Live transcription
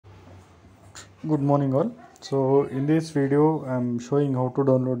Good morning all. So in this video I am showing how to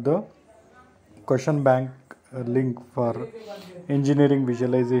download the question bank link for engineering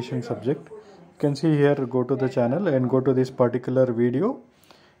visualization subject. You can see here, go to the channel and go to this particular video,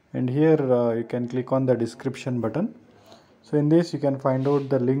 and here you can click on the description button. So in this you can find out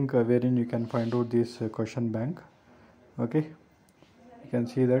the link wherein you can find out this question bank. Okay, you can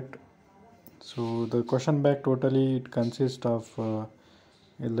see that. So the question bank totally it consists of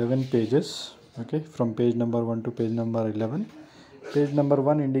 11 pages. Okay, from page number 1 to page number 11. Page number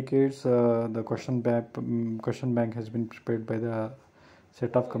 1 indicates the question bank has been prepared by the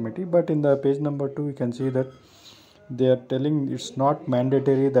set of committee, but in the page number 2 you can see that they are telling it's not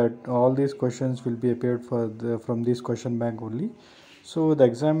mandatory that all these questions will be appeared from this question bank only. So the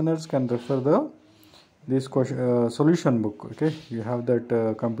examiners can refer this solution book. Okay, you have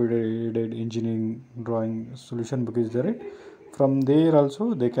that computer aided engineering drawing solution book is there, right? From there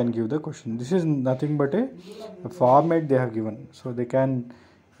also they can give the question. This is nothing but a format they have given, so they can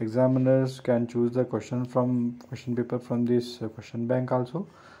examiners can choose the question paper from this question bank also,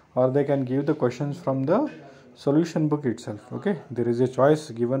 or they can give the questions from the solution book itself. Okay, there is a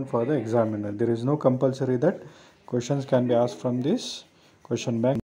choice given for the examiner. There is no compulsory that questions can be asked from this question bank.